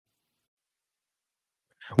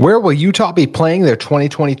Where will Utah be playing their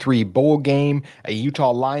 2023 bowl game? A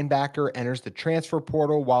Utah linebacker enters the transfer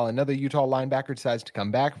portal while another Utah linebacker decides to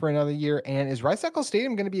come back for another year. And is Rice Eccles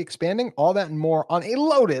Stadium going to be expanding? All that and more on a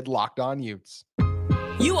loaded Locked On Utes.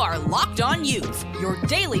 You are Locked On Utes, your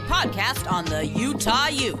daily podcast on the Utah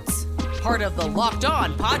Utes. Part of the Locked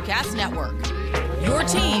On Podcast Network. Your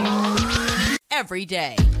team every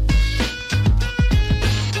day.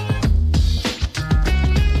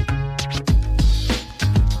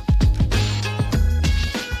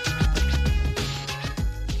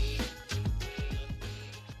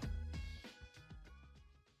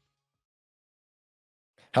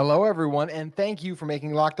 Hello, everyone, and thank you for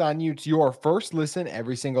making Locked On Utes your first listen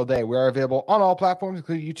every single day. We are available on all platforms,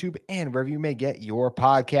 including YouTube and wherever you may get your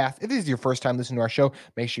podcast. If this is your first time listening to our show,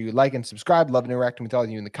 make sure you like and subscribe. Love interacting with all of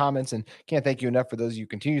you in the comments, and can't thank you enough for those of you who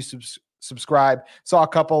continue to subscribe. Saw a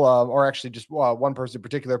couple or actually just one person in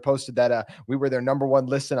particular posted that we were their number one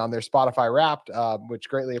listen on their Spotify Wrapped, which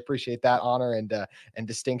greatly appreciate that honor and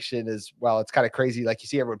distinction as well. It's kind of crazy, like you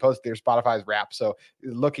see everyone post their Spotify's Wrapped. So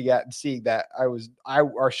looking at and seeing that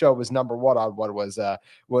our show was number one on what was it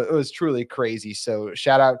was truly crazy. So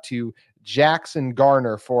shout out to Jackson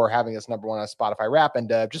Garner for having us number one on Spotify Wrap, and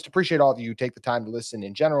just appreciate all of you who take the time to listen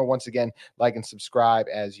in general. Once again, like and subscribe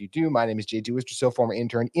as you do. My name is JT Wisterso, former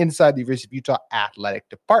intern inside the University of Utah Athletic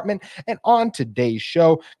Department, and on today's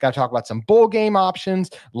show, got to talk about some bowl game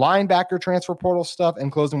options, linebacker transfer portal stuff,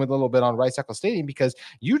 and closing with a little bit on Rice Eccles Stadium because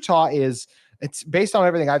Utah it's based on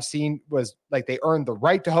everything I've seen was like they earned the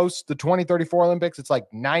right to host the 2034 Olympics. It's like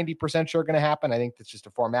 90% sure going to happen. I think that's just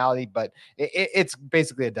a formality, but it's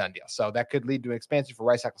basically a done deal. So that could lead to an expansion for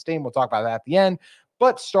Rice Eccles Stadium. We'll talk about that at the end.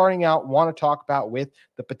 But starting out, want to talk about with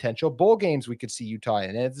the potential bowl games we could see Utah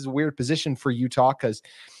in. And it's a weird position for Utah because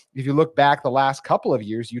if you look back the last couple of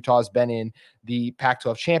years, Utah has been in the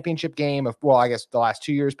Pac-12 championship game I guess the last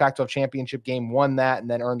 2 years, Pac-12 championship game, won that,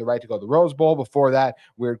 and then earned the right to go to the Rose Bowl. Before that,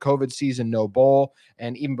 weird COVID season, no bowl.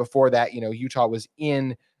 And even before that, Utah was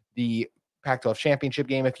in the Pac-12 championship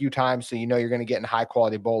game a few times. So, you're going to get in a high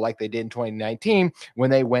quality bowl like they did in 2019 when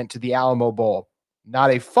they went to the Alamo Bowl.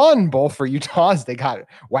 Not a fun bowl for Utah as they got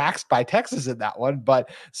waxed by Texas in that one, but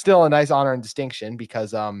still a nice honor and distinction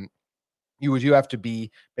because, you have to be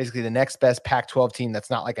basically the next best Pac-12 team that's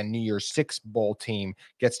not like a New Year's Six bowl team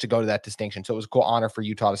gets to go to that distinction. So it was a cool honor for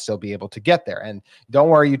Utah to still be able to get there. And don't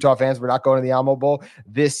worry, Utah fans, we're not going to the Alamo Bowl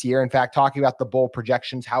this year. In fact, talking about the bowl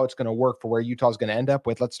projections, how it's going to work for where Utah is going to end up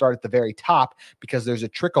with, let's start at the very top because there's a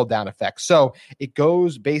trickle-down effect. So it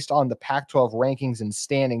goes based on the Pac-12 rankings and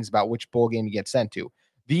standings about which bowl game you get sent to.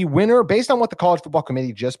 The winner, based on what the College Football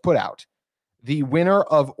Committee just put out, the winner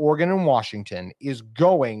of Oregon and Washington is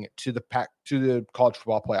going to the college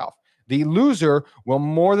football playoff. The loser will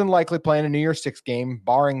more than likely play in a New Year's Six game,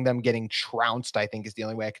 barring them getting trounced, I think is the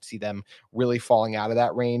only way I could see them really falling out of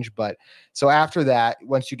that range. But so after that,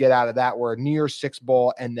 once you get out of that, we're a New Year's Six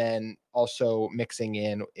bowl, and then also mixing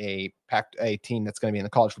in a team that's going to be in the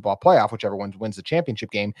college football playoff, whichever one wins the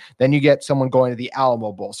championship game. Then you get someone going to the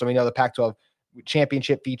Alamo Bowl. So we know the Pac-12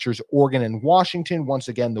 championship features Oregon and Washington. Once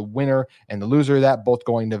again, the winner and the loser of that both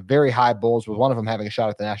going to very high bowls, with one of them having a shot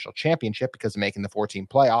at the national championship because of making the 14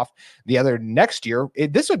 playoff. The other next year,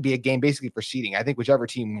 this would be a game basically for seeding. I think whichever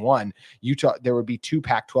team won, Utah, there would be two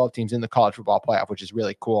Pac-12 teams in the college football playoff, which is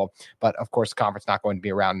really cool. But of course, the conference not going to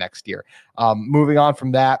be around next year. Moving on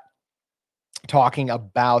from that, talking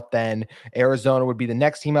about then Arizona would be the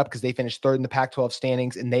next team up because they finished third in the Pac-12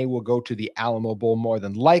 standings and they will go to the Alamo Bowl more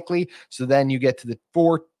than likely. So then you get to the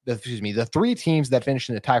three teams that finished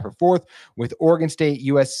in the tie for fourth with Oregon State,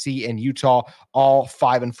 USC, and Utah, all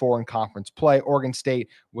 5-4 in conference play. Oregon State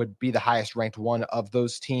would be the highest ranked one of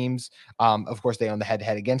those teams. Of course, they own the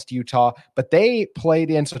head-to-head against Utah, but they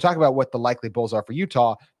played in. So talk about what the likely bowls are for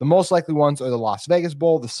Utah. The most likely ones are the Las Vegas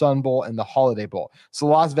Bowl, the Sun Bowl, and the Holiday Bowl. So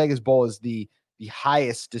the Las Vegas Bowl is the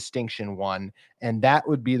highest distinction one, and that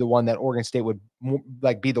would be the one that Oregon State would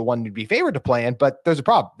be the one to be favored to play in. But there's a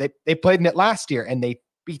problem. They played in it last year, and they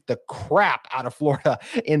beat the crap out of Florida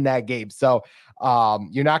in that game. So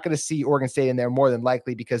you're not going to see Oregon State in there more than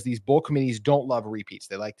likely because these bowl committees don't love repeats.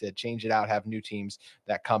 They like to change it out, have new teams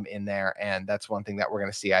that come in there. And that's one thing that we're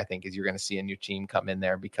going to see, I think, is you're going to see a new team come in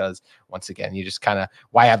there because once again, you just kind of,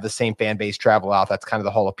 why have the same fan base travel out? That's kind of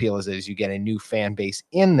the whole appeal is you get a new fan base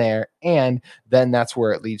in there. And then that's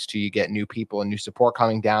where it leads to, you get new people and new support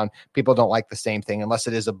coming down. People don't like the same thing unless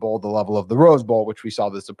it is a bowl, the level of the Rose Bowl, which we saw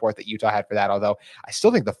the support that Utah had for that. Although I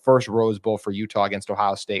still think the first Rose Bowl for Utah against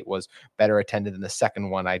Ohio State was better attended than the second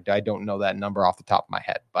one. I don't know that number off the top of my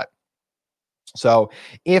head, but So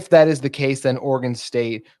if that is the case, then Oregon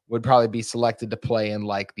State would probably be selected to play in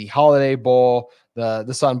like the Holiday Bowl,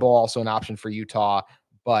 the Sun Bowl, also an option for Utah.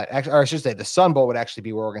 But actually, or I should say, the Sun Bowl would actually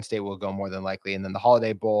be where Oregon State will go more than likely, and then the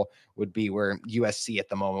Holiday Bowl would be where USC at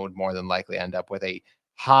the moment would more than likely end up with a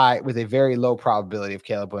very low probability of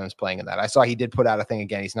Caleb Williams playing in that. I saw he did put out a thing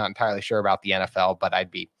again. He's not entirely sure about the NFL, but I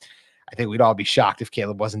think we'd all be shocked if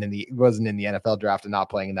Caleb wasn't in the NFL draft and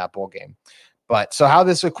not playing in that bowl game. But so how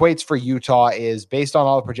this equates for Utah is based on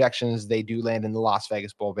all the projections, they do land in the Las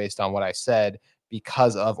Vegas Bowl based on what I said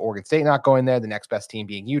because of Oregon State not going there, the next best team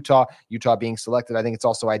being Utah being selected. I think it's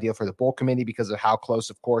also ideal for the bowl committee because of how close,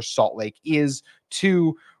 of course, Salt Lake is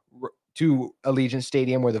to Allegiant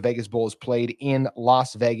Stadium where the Vegas Bowl is played in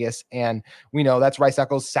Las Vegas. And we know that's Rice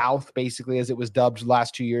Eccles South, basically, as it was dubbed the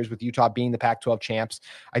last 2 years with Utah being the Pac-12 champs.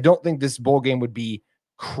 I don't think this bowl game would be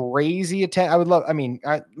crazy attend.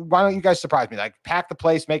 Why don't you guys surprise me? Like, pack the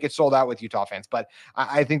place, make it sold out with Utah fans. But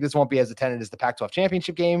I think this won't be as attended as the Pac-12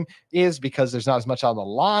 championship game is because there's not as much on the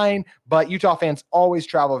line. But Utah fans always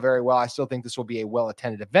travel very well. I still think this will be a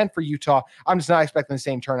well-attended event for Utah. I'm just not expecting the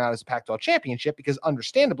same turnout as the Pac-12 championship because,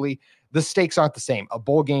 understandably, the stakes aren't the same. A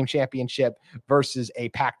bowl game championship versus a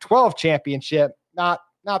Pac-12 championship, not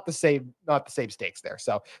the same stakes there.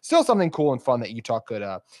 So still something cool and fun that Utah could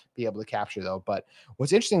be able to capture, though. But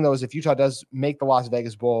what's interesting, though, is if Utah does make the Las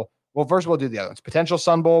Vegas Bowl, well, first we'll do the other ones. Potential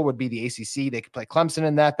Sun Bowl would be the ACC. They could play Clemson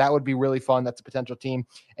in that. That would be really fun. That's a potential team.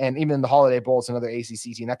 And even the Holiday Bowl is another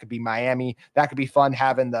ACC team. That could be Miami. That could be fun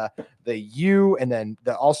having the U and then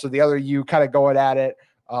also the other U kind of going at it.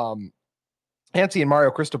 And seeing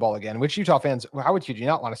Mario Cristobal again, which Utah fans, how would you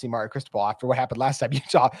not want to see Mario Cristobal after what happened last time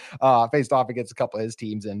Utah faced off against a couple of his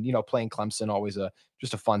teams? And, playing Clemson, always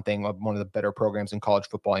just a fun thing, one of the better programs in college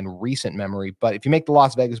football in recent memory. But if you make the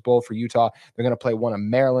Las Vegas Bowl for Utah, they're going to play one of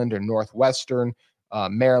Maryland or Northwestern.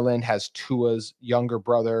 Maryland has Tua's younger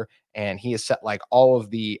brother, and he has set I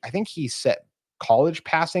think he set college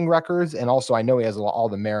passing records. And also I know he has all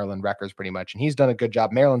the Maryland records pretty much, and he's done a good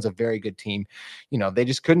job. Maryland's a very good team. They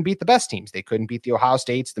just couldn't beat the best teams. They couldn't beat the Ohio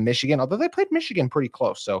States, the Michigan, although they played Michigan pretty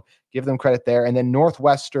close. So give them credit there. And then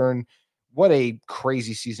Northwestern, what a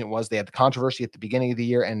crazy season it was. They had the controversy at the beginning of the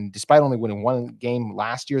year, and despite only winning one game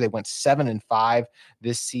last year, they went 7-5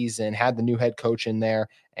 this season, had the new head coach in there.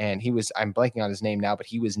 And I'm blanking on his name now, but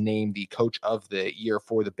he was named the coach of the year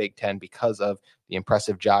for the Big-10 because of the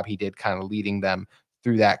impressive job he did kind of leading them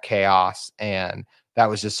through that chaos. And that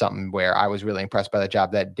was just something where I was really impressed by the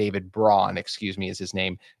job that David Braun, is his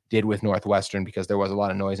name, did with Northwestern, because there was a lot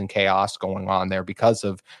of noise and chaos going on there because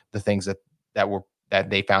of the things that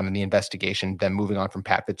they found in the investigation, then moving on from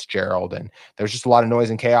Pat Fitzgerald. And there's just a lot of noise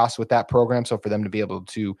and chaos with that program. So for them to be able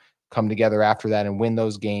to come together after that and win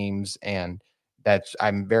those games, and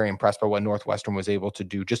I'm very impressed by what Northwestern was able to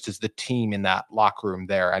do just as the team in that locker room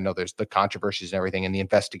there. I know there's the controversies and everything, and the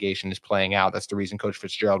investigation is playing out. That's the reason Coach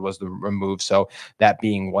Fitzgerald was removed. So that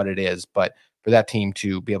being what it is, but for that team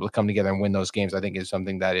to be able to come together and win those games, I think is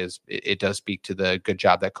something that it does speak to the good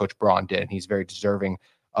job that Coach Braun did. And he's very deserving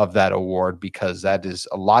of that award because that is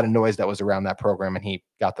a lot of noise that was around that program, and he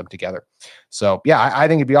got them together. So yeah, I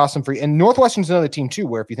think it'd be awesome for you. And Northwestern's another team too,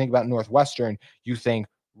 where if you think about Northwestern, you think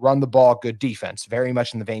run the ball, good defense, very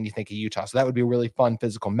much in the vein you think of Utah. So that would be a really fun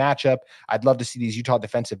physical matchup. I'd love to see these Utah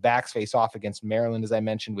defensive backs face off against Maryland, as I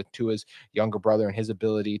mentioned, with Tua's younger brother and his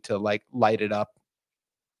ability to light it up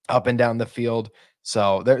and down the field.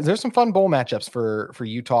 So there's some fun bowl matchups for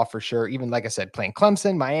Utah for sure. Even like I said, playing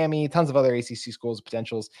Clemson, Miami, tons of other ACC schools,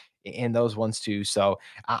 potentials in those ones too. So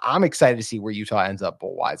I'm excited to see where Utah ends up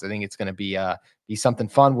bowl wise. I think it's going to be something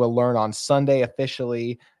fun. We'll learn on Sunday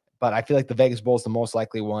officially, but I feel like the Vegas Bowl is the most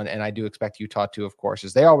likely one. And I do expect Utah to, of course,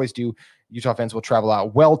 as they always do. Utah fans will travel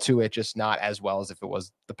out well to it, just not as well as if it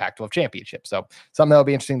was the Pac-12 championship. So something that'll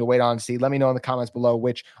be interesting to wait on and see. Let me know in the comments below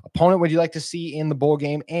which opponent would you like to see in the bowl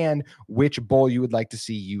game and which bowl you would like to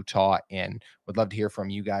see Utah in. Would love to hear from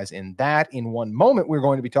you guys in that. In one moment, we're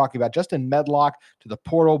going to be talking about Justin Medlock to the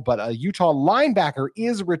portal, but a Utah linebacker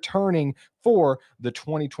is returning for the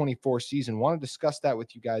 2024 season. Want to discuss that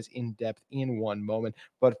with you guys in depth in one moment.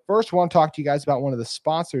 But first, I want to talk to you guys about one of the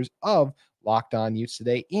sponsors of Locked On Utes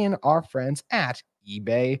today, in our friends at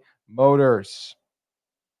eBay Motors.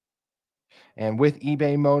 And with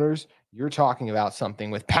eBay Motors, You're talking about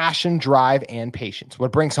something with passion, drive, and patience.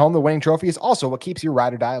 What brings home the winning trophy is also what keeps your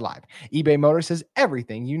ride or die alive. eBay Motors has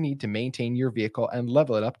everything you need to maintain your vehicle and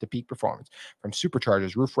level it up to peak performance. From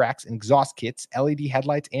superchargers, roof racks, and exhaust kits, LED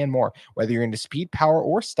headlights, and more. Whether you're into speed, power,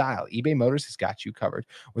 or style, eBay Motors has got you covered.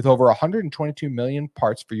 With over 122 million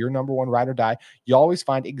parts for your number one ride or die, you always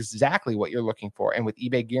find exactly what you're looking for. And with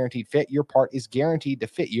eBay Guaranteed Fit, your part is guaranteed to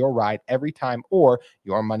fit your ride every time or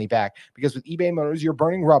your money back. Because with eBay Motors, you're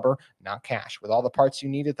burning rubber, not cash. With all the parts you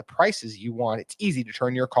need at the prices you want, it's easy to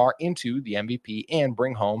turn your car into the MVP and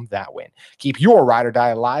bring home that win. Keep your ride or die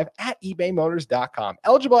alive at ebaymotors.com.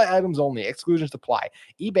 Eligible items only. Exclusions apply.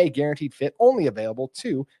 eBay Guaranteed Fit only available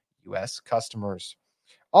to U.S. customers.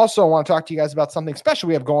 Also, I want to talk to you guys about something special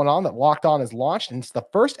we have going on that Locked On has launched, and it's the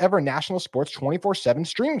first ever national sports 24/7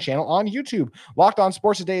 streaming channel on YouTube. Locked On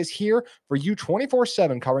Sports Today is here for you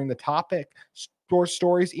 24/7, covering the topic sports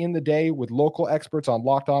stories in the day with local experts on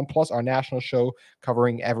Locked On, plus our national show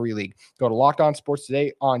covering every league. Go to Locked On Sports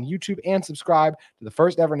Today on YouTube and subscribe to the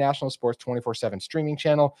first ever national sports 24/7 streaming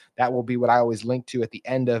channel. That will be what I always link to at the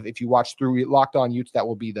end of, if you watch through Locked On YouTube, that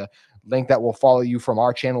will be the link that will follow you from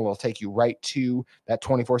our channel. It'll take you right to that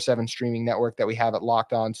 24/7 streaming network that we have at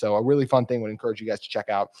Locked On. So a really fun thing. Would encourage you guys to check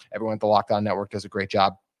out. Everyone at the Locked On Network does a great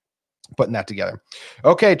job putting that together.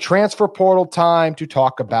 Okay, transfer portal time to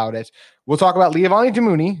talk about it. We'll talk about Leavani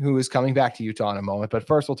Damuni, who is coming back to Utah in a moment. But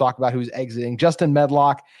first, we'll talk about who's exiting. Justin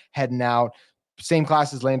Medlock heading out. Same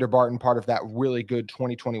class as Lander Barton, part of that really good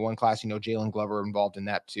 2021 class. You know, Jalen Glover involved in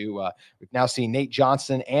that too. We've now seen Nate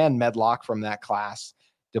Johnson and Medlock from that class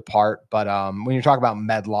depart. But when you talk about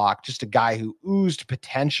Medlock, just a guy who oozed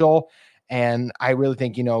potential. And I really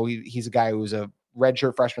think, you know, he's a guy who was a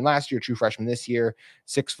redshirt freshman last year, true freshman this year,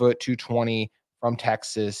 6 foot, 220 from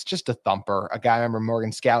Texas, just a thumper. A guy, I remember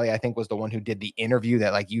Morgan Scalley, I think, was the one who did the interview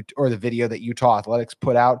that or the video that Utah Athletics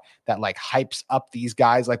put out that hypes up these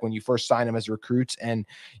guys, when you first sign them as recruits. And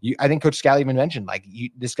I think Coach Scalley even mentioned,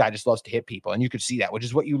 this guy just loves to hit people. And you could see that, which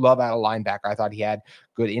is what you love out of linebacker. I thought he had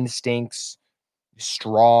good instincts,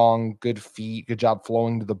 strong, good feet, good job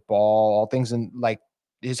flowing to the ball, all things in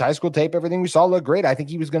his high school tape, everything we saw looked great. I think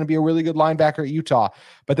he was going to be a really good linebacker at Utah,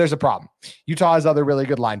 but there's a problem. Utah has other really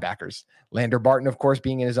good linebackers. Lander Barton, of course,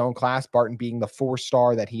 being in his own class, Barton being the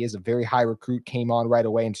 4-star that he is, a very high recruit, came on right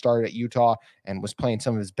away and started at Utah and was playing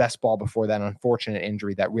some of his best ball before that unfortunate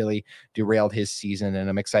injury that really derailed his season. And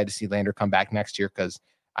I'm excited to see Lander come back next year because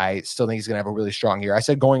I still think he's going to have a really strong year. I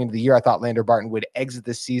said going into the year, I thought Lander Barton would exit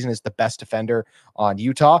this season as the best defender on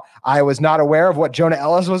Utah. I was not aware of what Jonah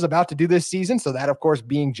Ellis was about to do this season. So that, of course,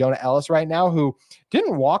 being Jonah Ellis right now, who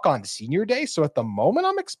didn't walk on senior day. So at the moment,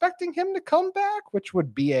 I'm expecting him to come back, which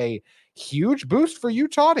would be a huge boost for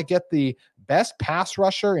Utah to get the best pass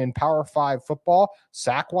rusher in Power 5 football,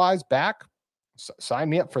 sack-wise, back. Sign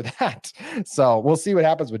me up for that. So we'll see what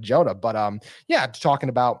happens with Jonah. But talking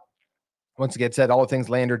about, once again, said all the things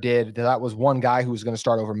Lander did, that was one guy who was going to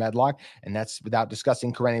start over Medlock, and that's without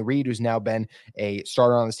discussing Karene Reed, who's now been a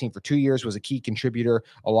starter on this team for 2 years, was a key contributor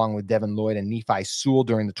along with Devin Lloyd and Nephi Sewell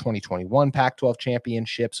during the 2021 Pac-12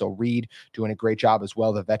 championship. So Reed doing a great job as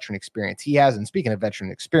well, the veteran experience he has. And speaking of veteran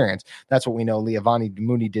experience, that's what we know Leavani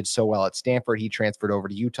Damuni did so well at Stanford. He transferred over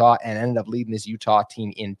to Utah and ended up leading his Utah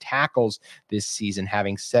team in tackles this season,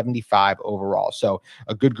 having 75 overall. So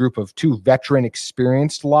a good group of two veteran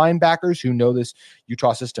experienced linebackers who know this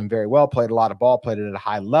Utah system very well, played a lot of ball, played it at a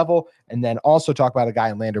high level. And then also talk about a guy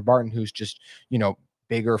in Lander Barton who's just,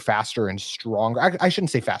 bigger, faster, and stronger. I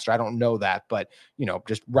shouldn't say faster. I don't know that, but,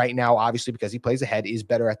 just right now, obviously, because he plays ahead, is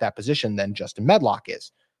better at that position than Justin Medlock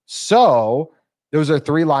is. So those are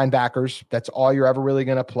 3 linebackers. That's all you're ever really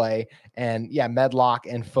going to play. And Medlock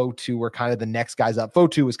and Fotu were kind of the next guys up.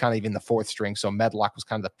 Fotu was kind of even the 4th string. So Medlock was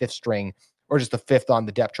kind of the 5th string, or just the 5th on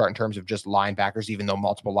the depth chart in terms of just linebackers, even though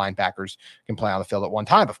multiple linebackers can play on the field at one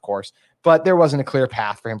time, of course. But there wasn't a clear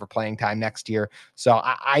path for him for playing time next year. So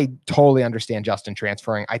I totally understand Justin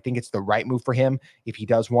transferring. I think it's the right move for him if he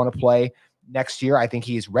does want to play next year. I think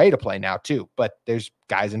he's ready to play now too. But there's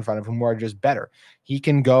guys in front of him who are just better. He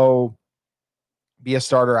can go be a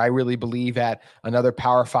starter, I really believe, at another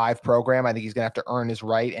Power 5 program. I think he's going to have to earn his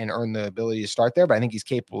right and earn the ability to start there, but I think he's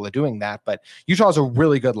capable of doing that. But Utah is a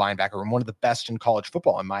really good linebacker and one of the best in college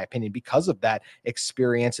football, in my opinion, because of that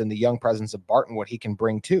experience and the young presence of Barton, what he can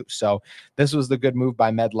bring too. So this was the good move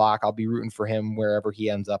by Medlock. I'll be rooting for him wherever he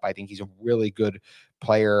ends up. I think he's a really good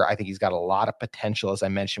player. I think he's got a lot of potential, as I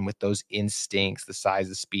mentioned, with those instincts, the size,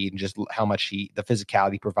 the speed, and just how much the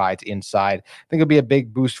physicality provides inside. I think it'll be a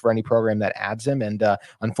big boost for any program that adds him. And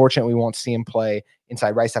unfortunately, we won't see him play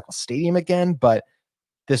inside Rice Eccles Stadium again, but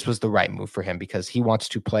this was the right move for him because he wants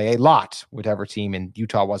to play a lot, whatever team, and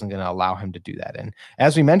Utah wasn't going to allow him to do that. And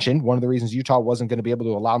as we mentioned, one of the reasons Utah wasn't going to be able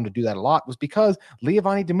to allow him to do that a lot was because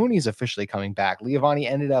Le'Avani Damuni is officially coming back. Le'Avani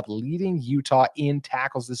ended up leading Utah in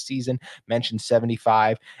tackles this season, mentioned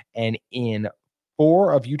 75, and in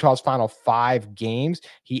 4 of Utah's final 5 games,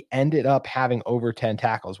 he ended up having over 10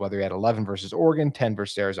 tackles, whether he had 11 versus Oregon, 10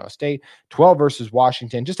 versus Arizona State, 12 versus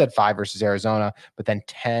Washington, just had 5 versus Arizona, but then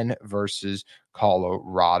 10 versus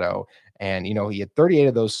Colorado. And, he had 38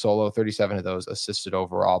 of those solo, 37 of those assisted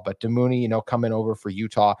overall. But Damuni, coming over for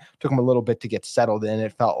Utah, took him a little bit to get settled in.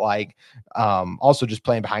 It felt like also just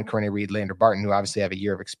playing behind Corene Reed, Lander Barton, who obviously have a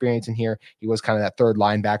year of experience in here. He was kind of that third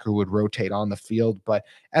linebacker who would rotate on the field. But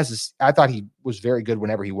I thought he was very good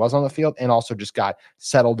whenever he was on the field and also just got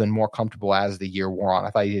settled and more comfortable as the year wore on.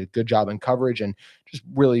 I thought he did a good job in coverage and just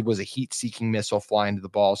really was a heat-seeking missile flying to the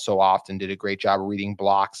ball so often, did a great job of reading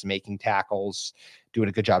blocks, making tackles, doing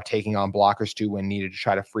a good job taking on blockers too when needed to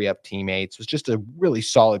try to free up teammates. It was just a really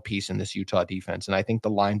solid piece in this Utah defense. And I think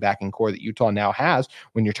the linebacking core that Utah now has,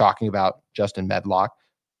 when you're talking about Justin Medlock,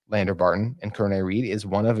 Lander Barton, and Corene Reed, is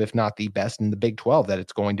one of, if not the best in the Big 12 that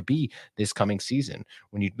it's going to be this coming season.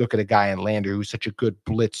 When you look at a guy in Lander who's such a good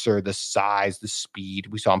blitzer, the size, the speed,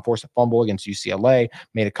 we saw him force a fumble against UCLA,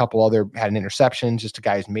 made a couple had an interception, just a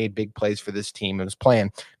guy who's made big plays for this team and was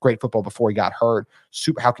playing great football before he got hurt.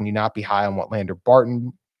 How can you not be high on what Lander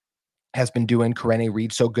Barton has been doing? Corene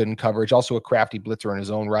Reed so good in coverage, also a crafty blitzer in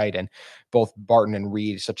his own right, and both Barton and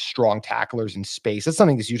Reed such strong tacklers in space. That's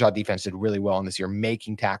something this Utah defense did really well in this year,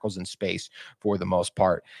 making tackles in space for the most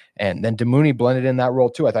part. And then Damuni blended in that role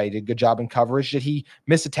too. I thought he did a good job in coverage. Did he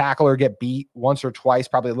miss a tackle or get beat once or twice?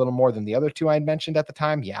 Probably a little more than the other 2 I had mentioned at the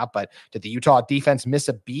time. Yeah, but did the Utah defense miss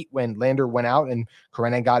a beat when Lander went out and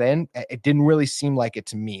Corene got in? It didn't really seem like it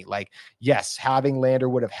to me. Like, yes, having Lander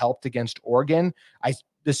would have helped against Oregon.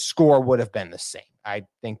 The score would have been the same. I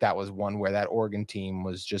think that was one where that Oregon team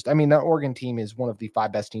was that Oregon team is one of the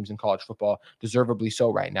 5 best teams in college football, deservedly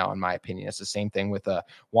so right now, in my opinion. It's the same thing with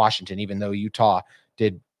Washington, even though Utah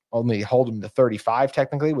did only hold them to 35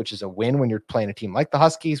 technically, which is a win when you're playing a team like the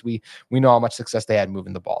Huskies. We know how much success they had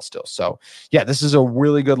moving the ball still. So yeah, this is a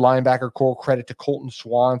really good linebacker core. Credit to Colton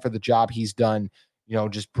Swan for the job he's done,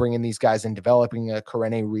 just bringing these guys and developing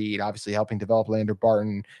Corene Reed, obviously helping develop Lander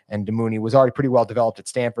Barton, and Damuni was already pretty well developed at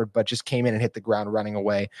Stanford, but just came in and hit the ground running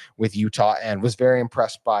away with Utah, and was very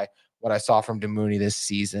impressed by what I saw from Damuni this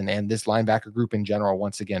season and this linebacker group in general.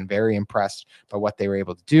 Once again, very impressed by what they were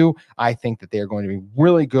able to do. I think that they are going to be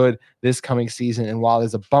really good this coming season. And while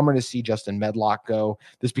it's a bummer to see Justin Medlock go,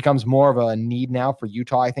 this becomes more of a need now for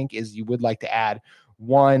Utah, I think, is you would like to add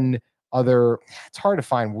one other. It's hard to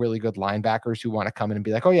find really good linebackers who want to come in and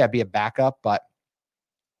be like, oh yeah, be a backup, but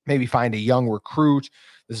maybe find a young recruit.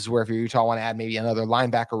 This is where if you're Utah, want to add maybe another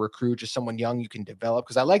linebacker recruit, just someone young you can develop.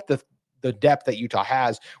 Because I like the depth that Utah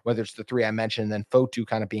has, whether it's the 3 I mentioned, and then Fotu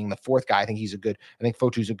kind of being the 4th guy. I think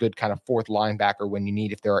Fotu's a good kind of 4th linebacker when you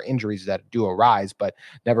need, if there are injuries that do arise, but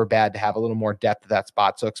never bad to have a little more depth at that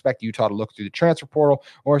spot. So expect Utah to look through the transfer portal,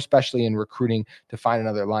 or especially in recruiting, to find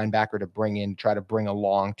another linebacker to bring in, try to bring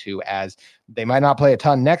along to, as they might not play a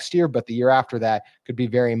ton next year, but the year after that could be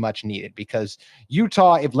very much needed. Because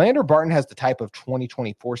Utah, if Lander Barton has the type of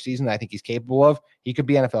 2024 season that I think he's capable of, he could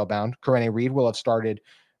be NFL bound. Corene Reed will have started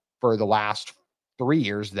for the last 3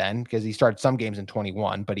 years then, because he started some games in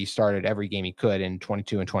 21, but he started every game he could in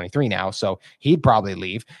 22 and 23 now. So he'd probably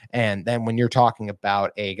leave. And then when you're talking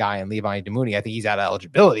about a guy in Le'Avani Damuni, I think he's out of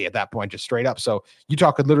eligibility at that point, just straight up. So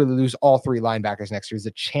Utah could literally lose all 3 linebackers next year. There's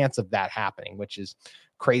a chance of that happening, which is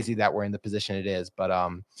crazy that we're in the position it is. But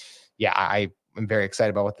yeah, I'm very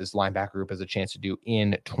excited about what this linebacker group has a chance to do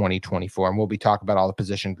in 2024. And we'll be talking about all the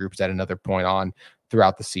position groups at another point on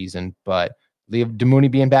throughout the season. But Damuni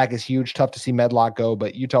being back is huge. Tough to see Medlock go,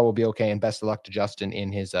 but Utah will be okay. And best of luck to Justin in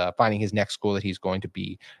his finding his next school that he's going to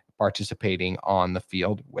be participating on the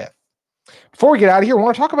field with. Before we get out of here, I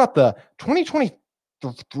want to talk about the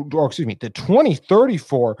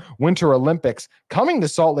 2034 Winter Olympics coming to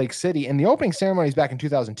Salt Lake City, and the opening ceremonies back in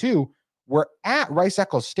 2002 were at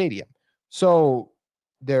Rice-Eccles Stadium. So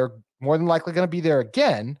they're more than likely going to be there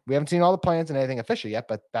again. We haven't seen all the plans and anything official yet,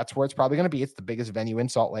 but that's where it's probably going to be. It's the biggest venue in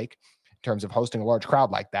Salt Lake in terms of hosting a large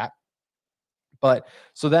crowd like that. But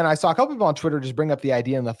so then I saw a couple people on Twitter just bring up the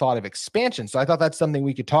idea and the thought of expansion. So I thought that's something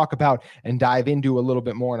we could talk about and dive into a little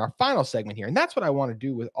bit more in our final segment here. And that's what I want to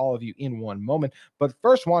do with all of you in one moment. But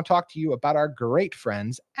first, I want to talk to you about our great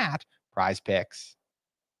friends at Prize Picks.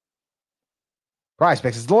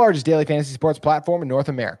 PrizePicks is the largest daily fantasy sports platform in North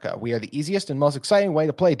America. We are the easiest and most exciting way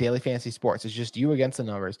to play daily fantasy sports. It's just you against the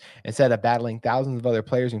numbers. Instead of battling thousands of other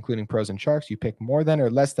players, including pros and sharks, you pick more than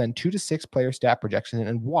or less than 2 to 6 player stat projections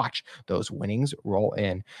and watch those winnings roll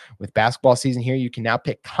in. With basketball season here, you can now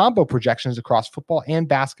pick combo projections across football and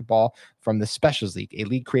basketball from the Specials League, a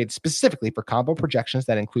league created specifically for combo projections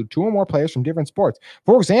that include 2 or more players from different sports.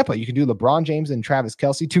 For example, you can do LeBron James and Travis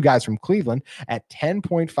Kelce, 2 guys from Cleveland, at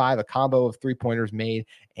 10.5, a combo of 3-pointers made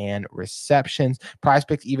and receptions.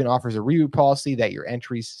 PrizePicks even offers a reboot policy that your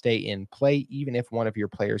entries stay in play even if one of your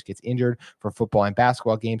players gets injured for football and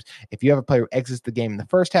basketball games. If you have a player who exits the game in the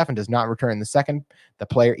first half and does not return in the second, the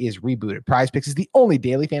player is rebooted. PrizePicks is the only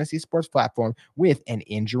daily fantasy sports platform with an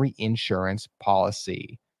injury insurance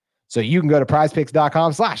policy. So you can go to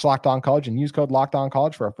prizepicks.com/lockedoncollege and use code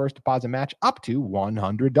LockedOnCollege for a first deposit match up to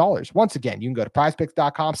 $100. Once again, you can go to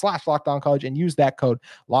prizepicks.com/lockedoncollege and use that code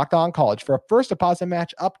LockedOnCollege for a first deposit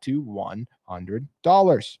match up to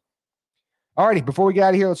 $100. Alrighty, before we get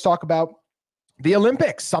out of here, let's talk about the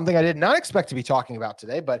Olympics, something I did not expect to be talking about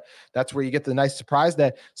today, but that's where you get the nice surprise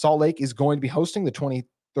that Salt Lake is going to be hosting the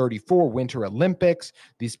 2034 Winter Olympics.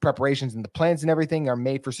 These preparations and the plans and everything are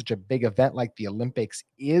made for such a big event like the Olympics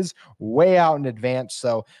is way out in advance.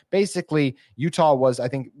 So basically Utah was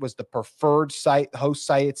the preferred host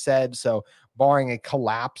site, it said. So barring a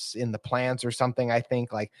collapse in the plans or something, I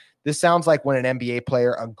think like this sounds like when an NBA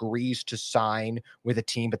player agrees to sign with a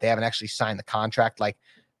team, but they haven't actually signed the contract. Like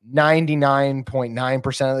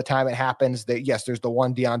 99.9% of the time it happens that yes, there's the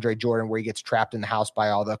one DeAndre Jordan where he gets trapped in the house by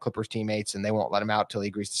all the Clippers teammates and they won't let him out till he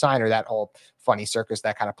agrees to sign, or that whole funny circus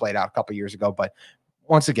that kind of played out a couple years ago. But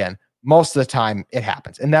once again, most of the time it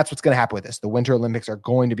happens. And that's what's going to happen with this. The Winter Olympics are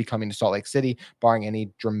going to be coming to Salt Lake City, barring any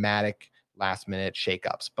dramatic last minute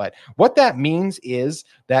shakeups. But what that means is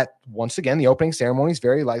that once again, the opening ceremony is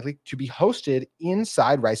very likely to be hosted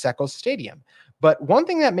inside Rice-Eccles Stadium. But one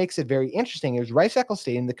thing that makes it very interesting is Rice-Eccles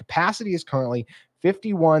Stadium, the capacity is currently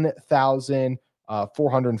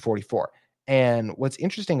 51,444. And what's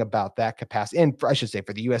interesting about that capacity, and I should say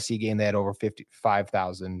for the USC game, they had over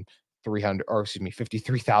 53,000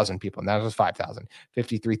 people. And that was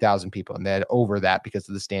 53,000 people. And they had over that because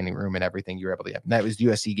of the standing room and everything you're able to have. And that was the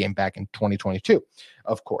USC game back in 2022,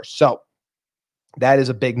 of course. So that is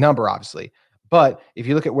a big number, obviously. But if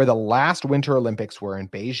you look at where the last Winter Olympics were in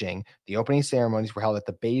Beijing, the opening ceremonies were held at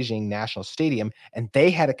the Beijing National Stadium, and they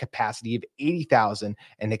had a capacity of 80,000,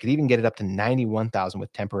 and they could even get it up to 91,000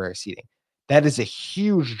 with temporary seating. That is a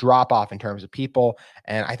huge drop off in terms of people.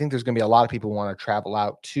 And I think there's going to be a lot of people who want to travel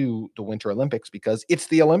out to the Winter Olympics because it's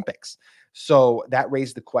the Olympics. So that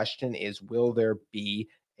raised the question is, will there be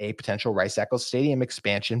a potential Rice-Eccles Stadium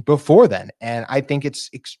expansion before then? And I think it's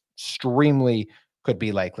extremely could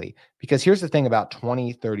be likely, because here's the thing about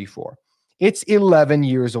 2034. It's 11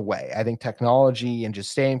 years away. I think technology and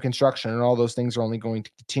just stadium construction and all those things are only going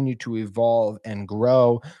to continue to evolve and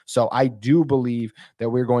grow. So I do believe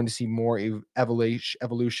that we're going to see more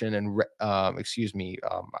evolution and I'm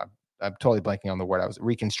totally blanking on the word.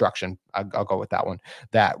 Reconstruction. I'll go with that one.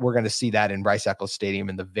 That we're going to see that in Rice-Eccles Stadium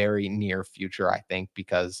in the very near future, I think,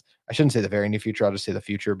 because I shouldn't say the very near future. I'll just say the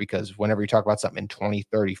future, because whenever you talk about something in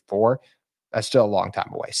 2034, that's still a long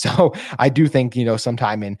time away. So I do think,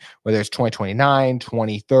 sometime in whether it's 2029,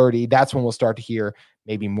 2030, that's when we'll start to hear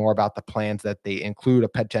maybe more about the plans that they include a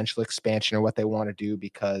potential expansion or what they want to do.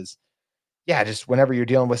 Because just whenever you're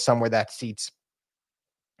dealing with somewhere that seats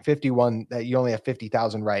 51, that you only have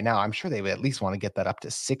 50,000 right now, I'm sure they would at least want to get that up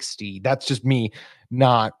to 60. That's just me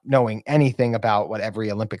not knowing anything about what every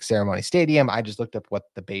Olympic ceremony stadium. I just looked up what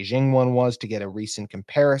the Beijing one was to get a recent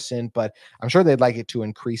comparison, but I'm sure they'd like it to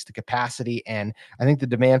increase the capacity. And I think the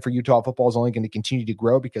demand for Utah football is only going to continue to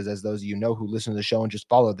grow because, as those of you know who listen to the show and just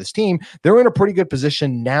follow this team, they're in a pretty good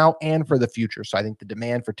position now and for the future. So I think the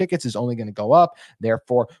demand for tickets is only going to go up.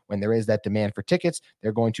 Therefore, when there is that demand for tickets,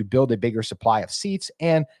 they're going to build a bigger supply of seats,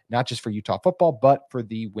 and not just for Utah football, but for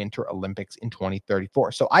the Winter Olympics in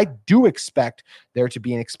 2034. So I do expect there to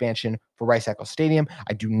be an expansion for Rice-Eccles Stadium.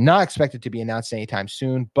 I do not expect it to be announced anytime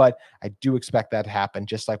soon, but I do expect that to happen,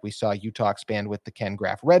 just like we saw Utah expand with the Ken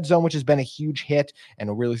Graff Red Zone, which has been a huge hit and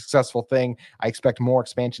a really successful thing. I expect more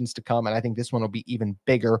expansions to come, and I think this one will be even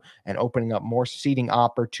bigger and opening up more seating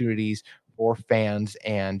opportunities for fans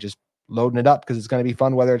and just loading it up, because it's going to be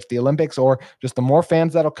fun, whether it's the Olympics or just the more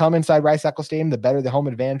fans that'll come inside Rice-Eccles Stadium, the better the home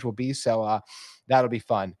advantage will be. So that'll be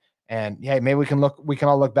fun. And yeah, maybe we can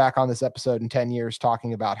all look back on this episode in 10 years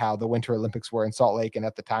talking about how the Winter Olympics were in Salt Lake. And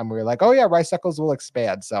at the time we were like, oh yeah, rice cycles will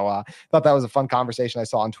expand. So thought that was a fun conversation I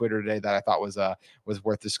saw on Twitter today that I thought was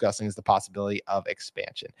worth discussing, is the possibility of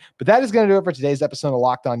expansion. But that is going to do it for today's episode of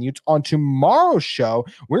Locked On Utes. On tomorrow's show,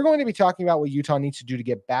 we're going to be talking about what Utah needs to do to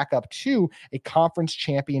get back up to a conference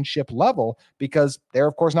championship level, because they're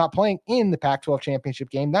of course not playing in the Pac-12 championship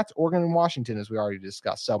game. That's Oregon and Washington, as we already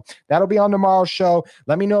discussed. So that'll be on tomorrow's show.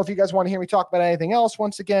 Let me know if you guys want to hear me talk about anything else.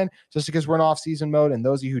 Once again, just because we're in off-season mode, and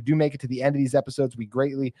those of you who do make it to the end of these episodes, we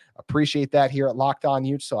greatly appreciate that here at Locked On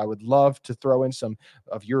Utes. So I would love to throw in some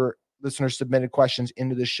of your listeners submitted questions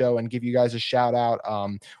into the show and give you guys a shout out.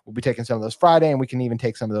 We'll be taking some of those Friday, and we can even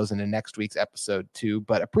take some of those into next week's episode too.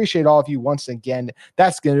 But appreciate all of you once again.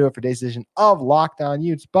 That's going to do it for today's edition of Locked On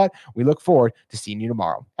Utes, but we look forward to seeing you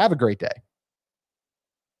tomorrow. Have a great day.